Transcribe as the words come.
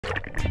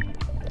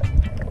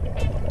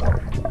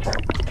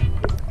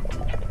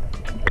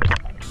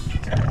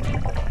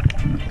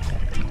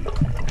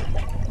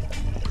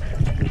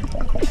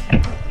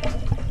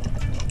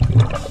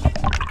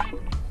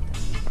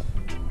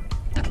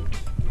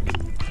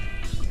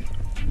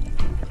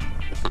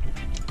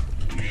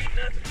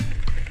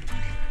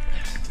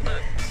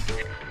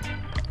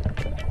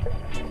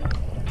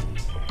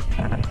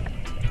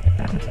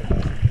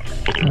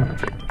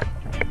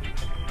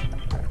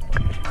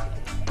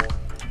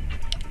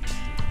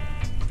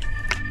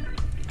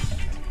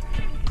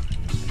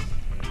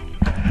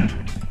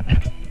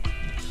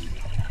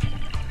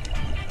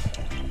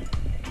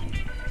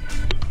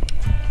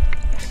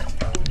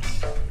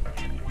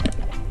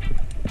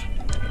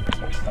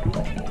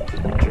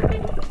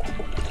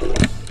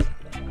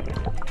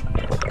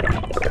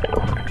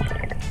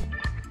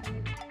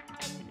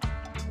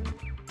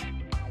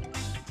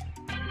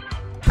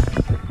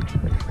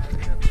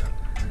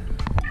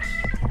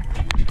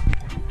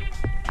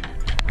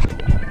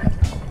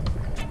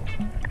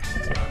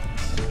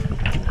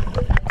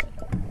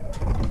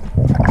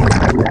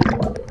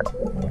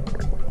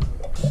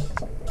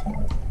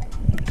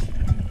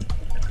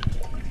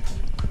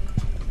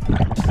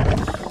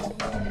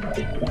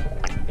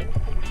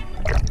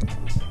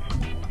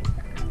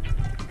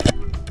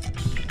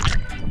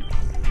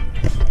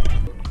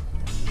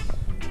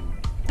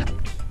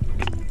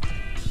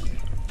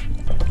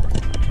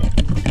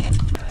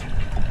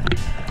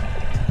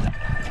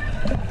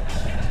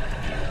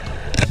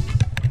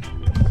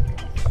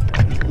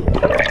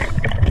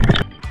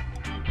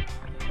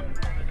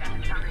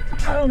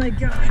Oh my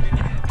god.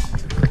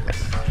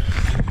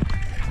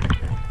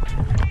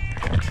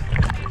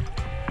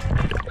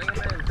 Swing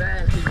him in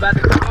fast. He's about to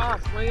come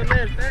off. Swing him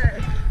in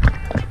fast.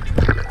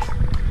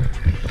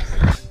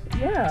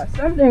 Yeah,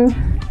 something.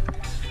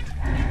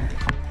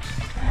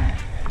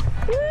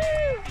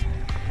 Woo!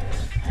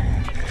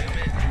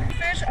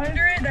 Fish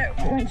under it that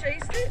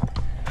chased it?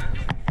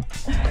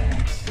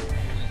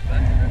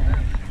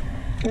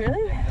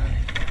 Really?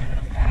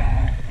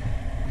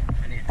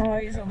 Oh,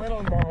 he's a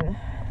little then.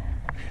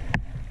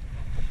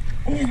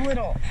 He's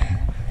little.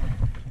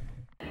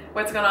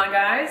 What's going on,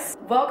 guys?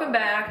 Welcome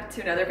back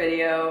to another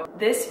video.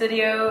 This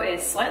video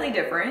is slightly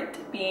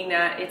different, being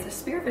that it's a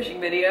spearfishing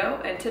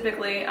video, and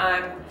typically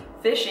I'm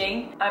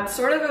fishing. I'm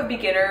sort of a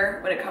beginner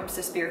when it comes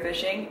to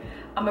spearfishing.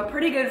 I'm a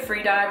pretty good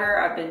free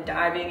diver. I've been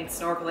diving and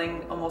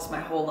snorkeling almost my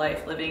whole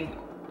life, living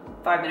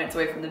 5 minutes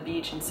away from the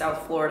beach in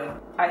South Florida.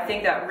 I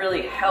think that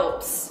really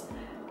helps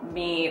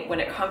me when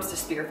it comes to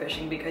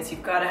spearfishing because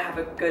you've got to have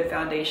a good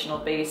foundational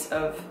base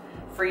of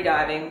free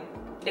diving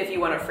if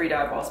you want to free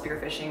dive while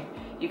spearfishing.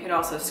 You can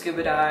also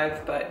scuba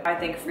dive, but I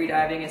think free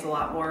diving is a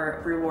lot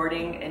more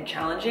rewarding and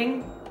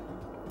challenging.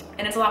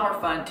 And it's a lot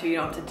more fun too. You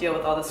don't have to deal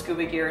with all the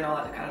scuba gear and all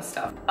that kind of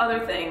stuff.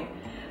 Other thing,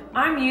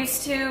 I'm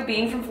used to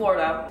being from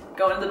Florida,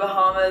 going to the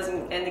Bahamas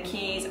and the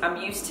Keys. I'm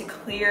used to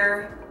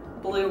clear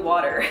blue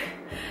water.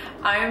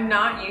 I am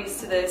not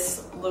used to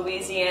this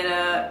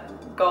Louisiana,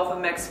 Gulf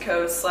of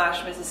Mexico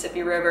 /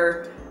 Mississippi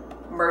River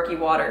murky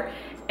water.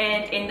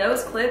 And in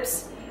those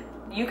clips,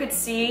 you could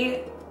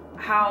see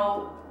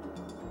how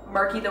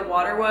murky the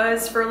water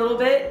was for a little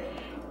bit,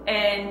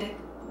 and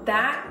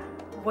that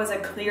was a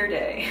clear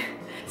day.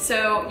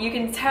 So you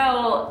can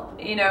tell,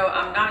 you know,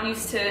 I'm not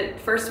used to,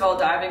 first of all,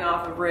 diving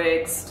off of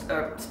rigs,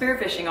 or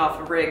spearfishing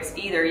off of rigs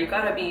either. You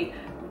gotta be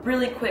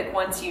really quick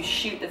once you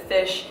shoot the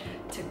fish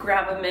to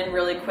grab him in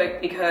really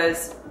quick,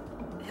 because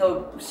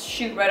he'll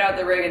shoot right out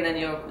the rig and then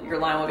your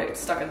line will get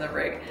stuck in the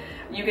rig.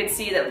 You can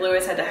see that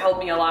Lewis had to help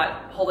me a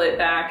lot, hold it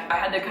back. I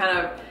had to kind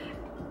of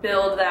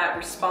build that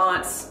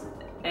response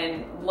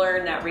and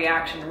learn that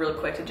reaction real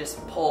quick to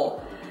just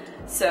pull.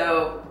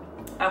 So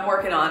I'm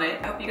working on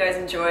it. I hope you guys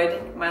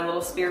enjoyed my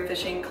little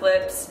spearfishing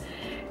clips.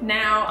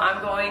 Now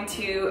I'm going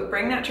to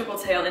bring that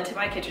tripletail into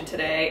my kitchen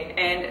today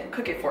and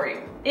cook it for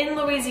you. In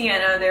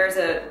Louisiana, there's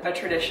a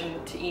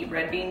tradition to eat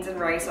red beans and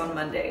rice on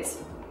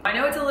Mondays. I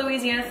know it's a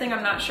Louisiana thing.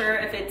 I'm not sure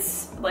if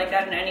it's like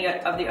that in any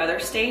of the other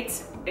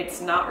states.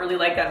 It's not really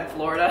like that in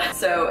Florida,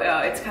 so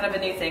it's kind of a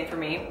new thing for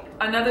me.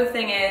 Another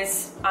thing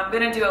is, I'm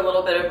gonna do a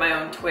little bit of my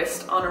own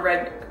twist on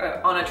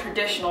a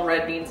traditional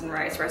red beans and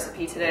rice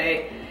recipe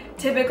today.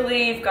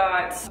 Typically, you've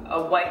got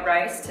a white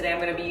rice. Today I'm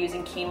gonna be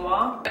using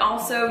quinoa.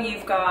 Also,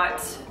 you've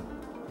got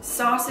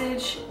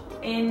sausage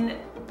in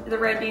the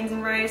red beans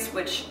and rice,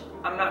 which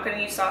I'm not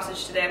gonna use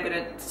sausage today. I'm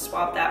gonna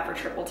swap that for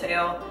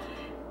tripletail.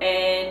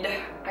 And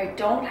I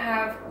don't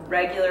have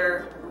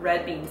regular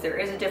red beans. There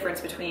is a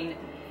difference between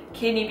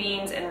kidney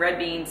beans and red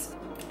beans.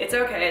 It's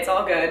okay, it's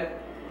all good.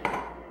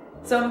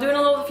 So I'm doing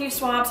a few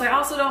swaps. I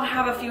also don't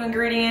have a few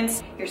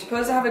ingredients. You're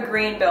supposed to have a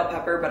green bell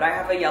pepper, but I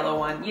have a yellow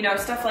one. You know,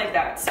 stuff like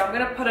that. So I'm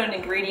gonna put an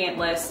ingredient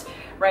list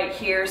right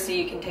here so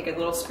you can take a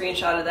little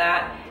screenshot of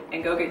that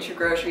and go get your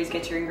groceries,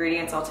 get your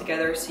ingredients all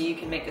together so you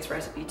can make this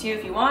recipe too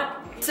if you want.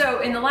 So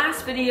in the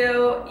last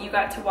video, you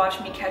got to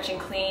watch me catch and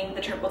clean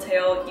the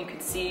tripletail. You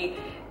could see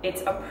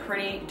it's a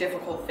pretty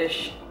difficult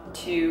fish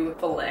to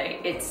fillet.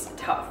 It's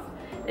tough.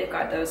 They've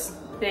got those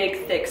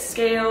big thick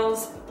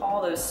scales,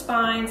 all those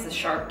spines, the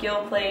sharp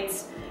gill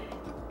plates.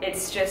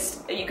 It's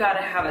just, you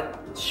gotta have a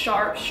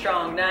sharp,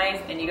 strong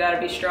knife, and you gotta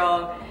be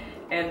strong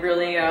and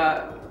really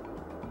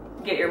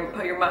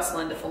put your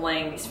muscle into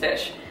filleting these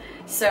fish.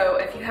 So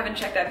if you haven't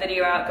checked that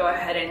video out, go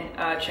ahead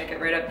and check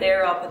it right up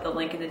there. I'll put the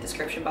link in the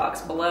description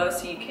box below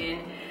so you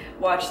can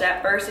watch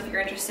that first if you're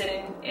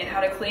interested in how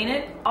to clean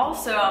it.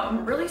 Also,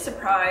 I'm really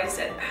surprised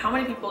at how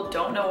many people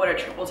don't know what a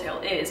tripletail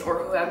is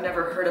or who have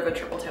never heard of a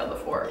tripletail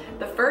before.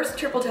 The first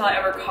tripletail I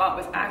ever caught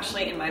was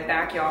actually in my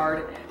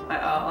backyard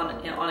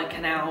on a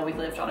canal. We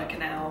lived on a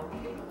canal,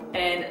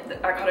 and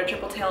I caught a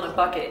tripletail in a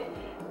bucket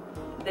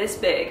this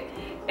big,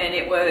 and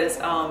it was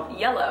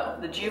yellow.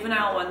 The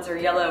juvenile ones are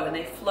yellow, and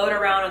they float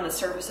around on the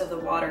surface of the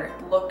water,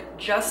 look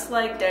just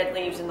like dead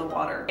leaves in the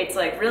water. It's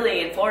like,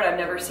 really, in Florida I've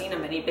never seen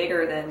them any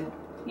bigger than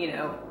you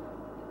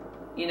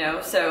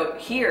know, so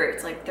here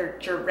it's like they're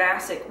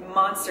Jurassic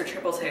monster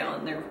tripletail,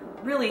 and they're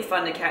really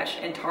fun to catch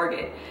and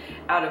target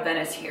out of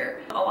Venice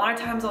here. A lot of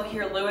times I'll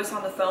hear Lewis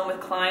on the phone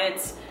with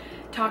clients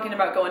talking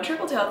about going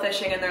tripletail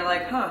fishing, and they're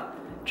like, huh,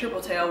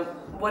 tripletail,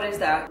 what is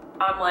that?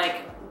 I'm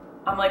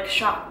like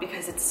shocked,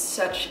 because it's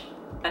such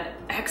an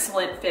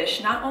excellent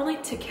fish, not only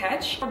to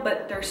catch,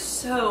 but they're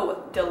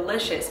so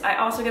delicious. I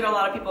also get a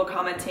lot of people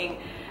commenting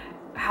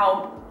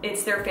how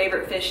it's their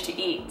favorite fish to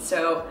eat.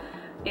 So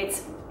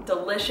it's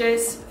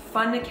delicious,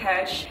 fun to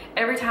catch.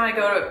 Every time I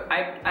go to,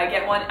 I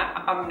get one,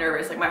 I'm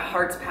nervous, like my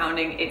heart's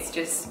pounding. It's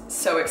just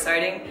so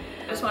exciting.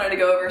 I just wanted to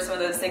go over some of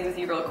those things with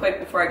you real quick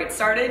before I get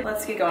started.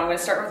 Let's get going. I'm gonna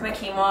start with my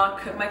quinoa,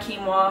 cook my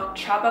quinoa,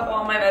 chop up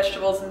all my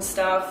vegetables and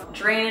stuff,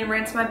 drain and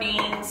rinse my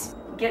beans,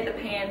 get the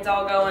pans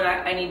all going.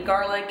 I need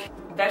garlic,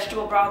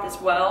 vegetable broth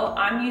as well.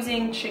 I'm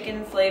using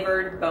chicken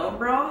flavored bone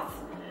broth,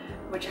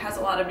 which has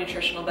a lot of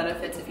nutritional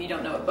benefits. If you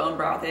don't know what bone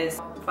broth is,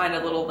 find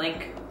a little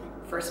link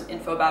for some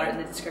info about it in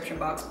the description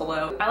box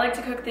below. I like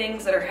to cook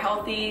things that are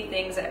healthy,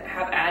 things that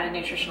have added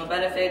nutritional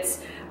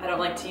benefits. I don't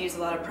like to use a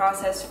lot of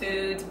processed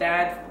foods,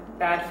 bad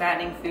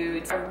fattening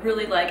foods. I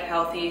really like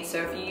healthy,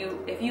 so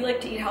if you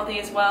like to eat healthy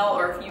as well,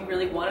 or if you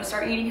really want to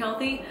start eating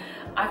healthy,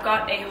 I've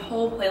got a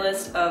whole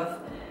playlist of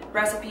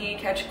recipe,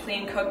 catch,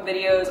 clean, cook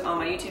videos on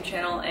my YouTube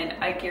channel, and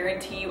I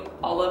guarantee you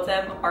all of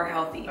them are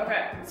healthy.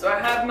 Okay, so I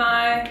have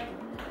my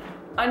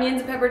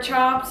onions and pepper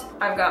chopped.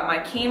 I've got my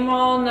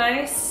quinoa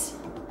nice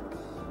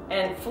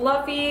and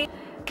fluffy,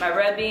 my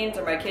red beans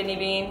or my kidney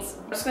beans.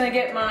 I'm just gonna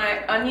get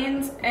my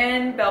onions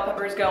and bell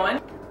peppers going.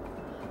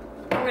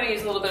 I'm gonna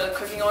use a little bit of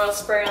cooking oil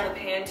spray on the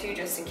pan too,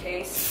 just in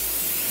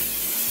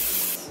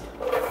case.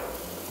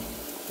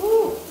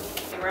 Woo!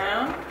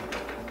 Around.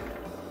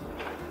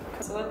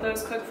 So let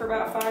those cook for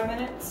about 5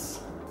 minutes.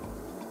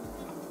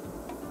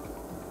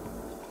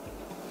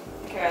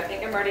 Okay, I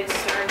think I'm ready to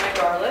stir in my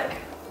garlic.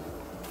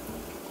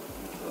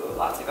 Ooh,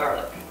 lots of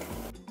garlic.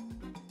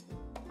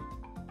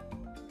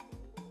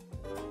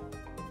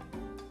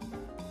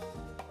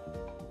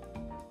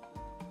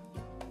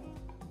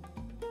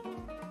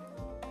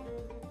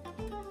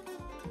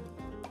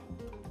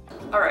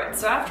 Alright,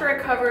 so after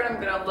I cover it, I'm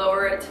gonna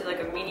lower it to like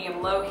a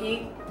medium-low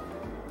heat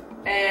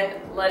and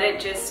let it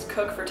just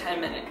cook for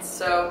 10 minutes.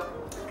 So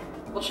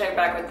we'll check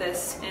back with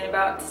this in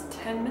about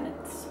 10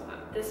 minutes.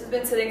 This has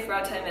been sitting for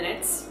about 10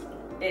 minutes.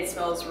 It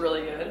smells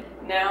really good.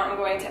 Now I'm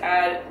going to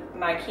add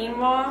my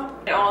quinoa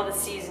and all the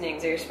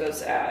seasonings that you're supposed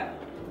to add.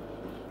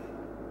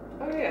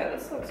 Oh yeah,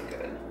 this looks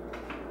good.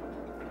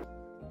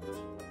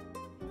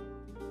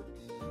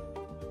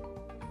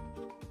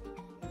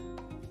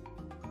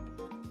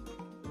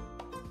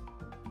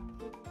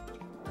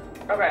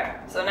 Okay,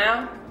 so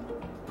now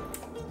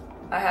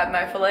I have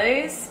my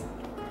fillets.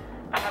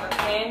 I have a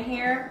pan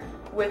here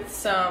with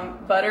some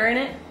butter in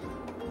it,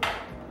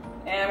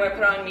 and I'm gonna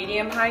put on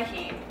medium-high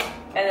heat.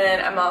 And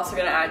then I'm also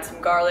gonna add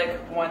some garlic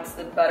once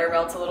the butter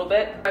melts a little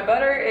bit. My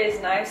butter is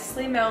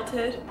nicely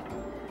melted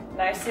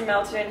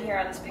in here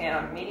on this pan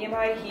on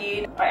medium-high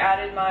heat. I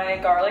added my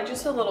garlic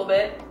just a little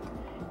bit,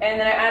 and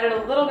then I added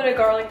a little bit of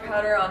garlic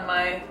powder on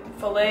my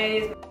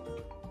fillets.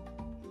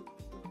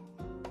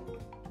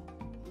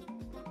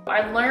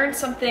 I learned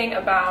something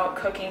about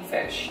cooking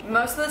fish.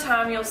 Most of the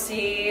time you'll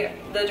see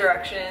the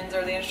directions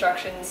or the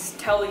instructions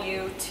tell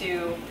you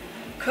to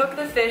cook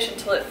the fish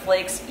until it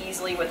flakes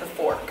easily with a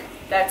fork.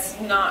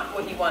 That's not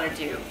what you want to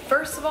do.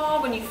 First of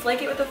all, when you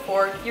flake it with a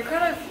fork, you're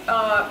kind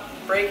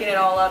of breaking it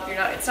all up.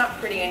 It's not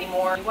pretty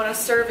anymore. You want to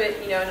serve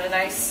it, in a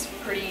nice,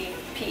 pretty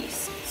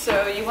piece.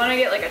 So you want to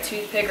get like a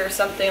toothpick or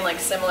something like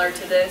similar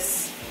to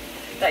this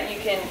that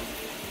you can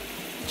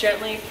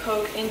gently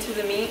poke into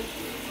the meat.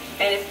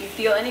 And if you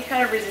feel any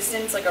kind of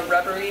resistance, like a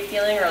rubbery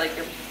feeling or like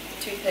your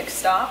toothpick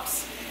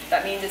stops,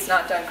 that means it's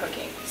not done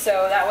cooking.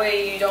 So that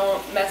way you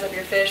don't mess up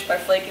your fish by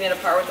flaking it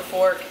apart with a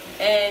fork,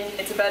 and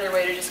it's a better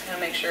way to just kind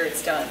of make sure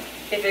it's done.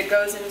 If it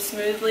goes in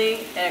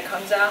smoothly and it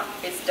comes out,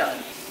 it's done.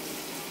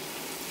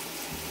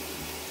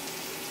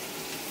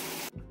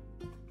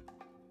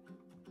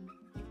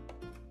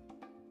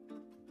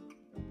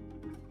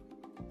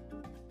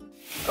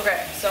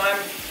 Okay, so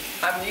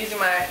I'm using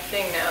my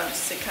thing now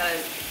just to kind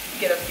of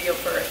get a feel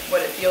for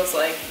what it feels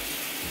like.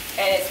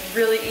 and it's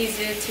really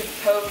easy to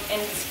poke in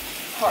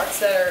parts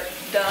that are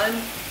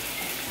done.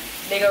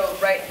 They go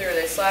right through,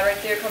 they slide right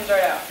through, it comes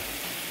right out.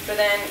 But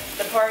then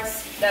the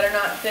parts that are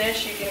not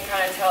finished, you can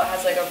kind of tell it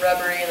has like a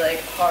rubbery, like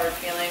hard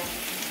feeling.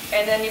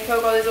 And then you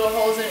poke all these little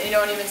holes in it and you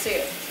don't even see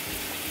it.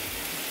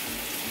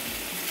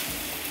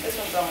 This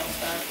one's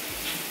almost done.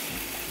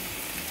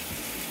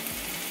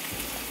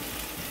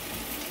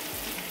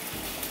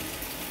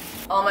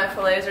 All my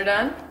fillets are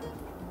done.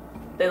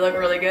 They look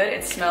really good.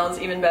 It smells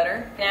even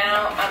better.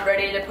 Now I'm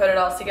ready to put it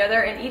all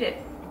together and eat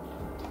it.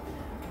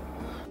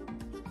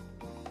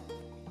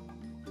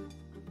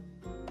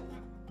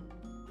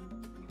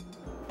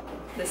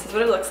 This is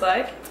what it looks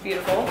like. It's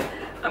beautiful.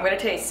 I'm gonna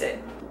taste it.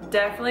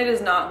 Definitely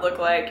does not look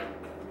like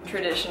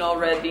traditional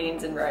red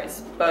beans and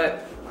rice,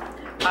 but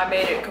I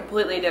made it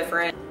completely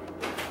different.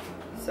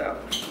 So.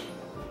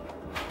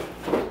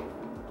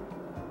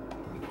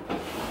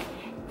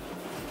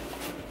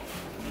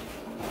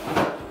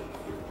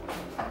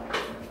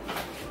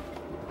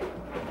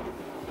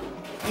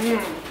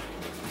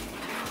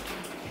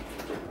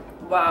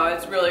 Wow,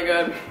 it's really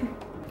good.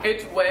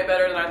 It's way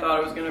better than I thought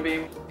it was gonna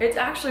be. It's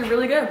actually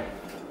really good.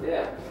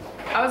 Yeah.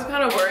 I was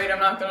kind of worried, I'm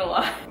not gonna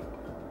lie.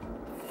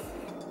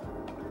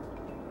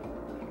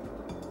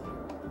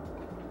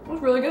 It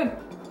was really good.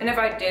 And if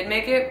I did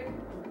make it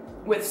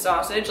with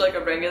sausage, like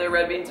a regular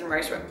red beans and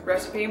rice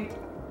recipe,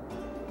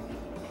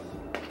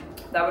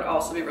 that would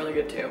also be really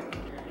good too.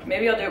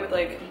 Maybe I'll do it with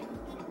like,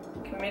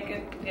 can we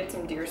get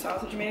some deer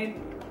sausage made?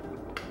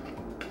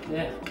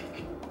 Yeah.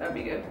 That'd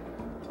be good.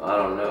 I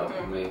don't know.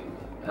 I mean,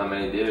 how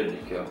many deer did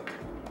you kill?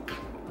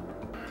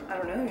 I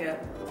don't know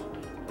yet.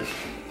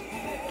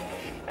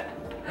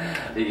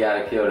 You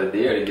gotta kill the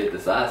deer to get the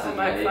sausage I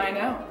might made. find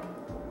out.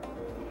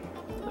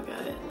 Look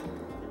at it.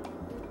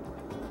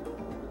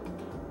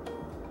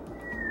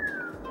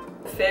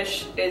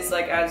 Fish is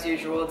like as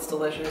usual, it's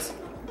delicious.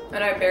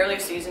 And I barely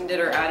seasoned it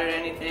or added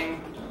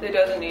anything. It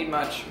doesn't need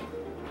much.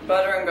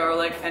 Butter and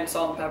garlic and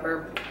salt and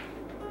pepper.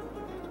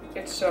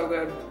 It's so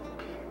good.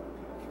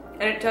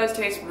 And it does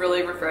taste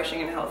really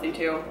refreshing and healthy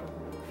too.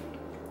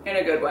 In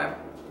a good way.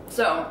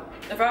 So,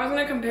 if I was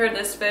gonna compare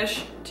this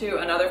fish to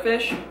another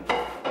fish,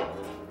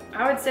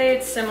 I would say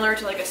it's similar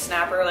to like a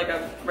snapper, like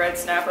a red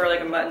snapper,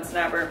 like a mutton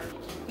snapper.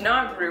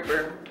 Not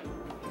grouper.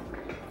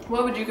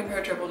 What would you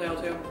compare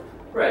Tripletail to?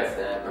 Red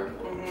snapper.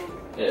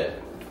 Yeah.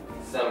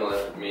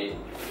 Similar meat.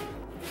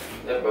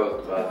 They're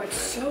both about Oh, it's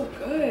so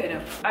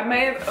good. I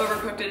may have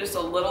overcooked it just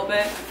a little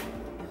bit.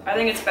 I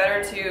think it's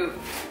better to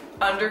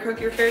undercook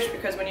your fish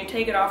because when you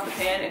take it off the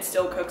pan, it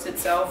still cooks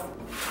itself.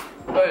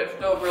 But it's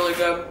still really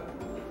good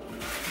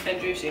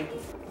and juicy.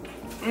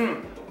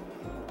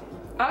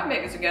 I'd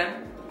make this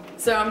again.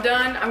 So I'm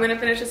done. I'm gonna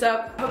finish this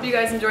up. Hope you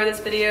guys enjoyed this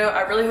video.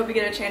 I really hope you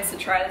get a chance to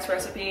try this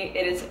recipe.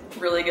 It is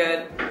really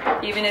good.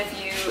 Even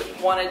if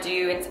you want to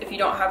do, if you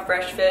don't have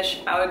fresh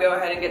fish, I would go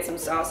ahead and get some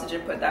sausage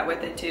and put that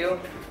with it too.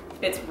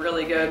 It's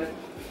really good.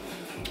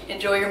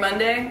 Enjoy your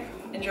Monday.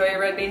 Enjoy your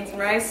red beans and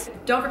rice.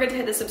 Don't forget to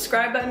hit the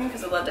subscribe button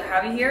because I'd love to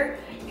have you here.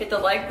 Hit the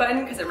like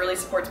button because it really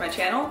supports my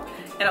channel.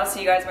 And I'll see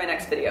you guys in my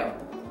next video.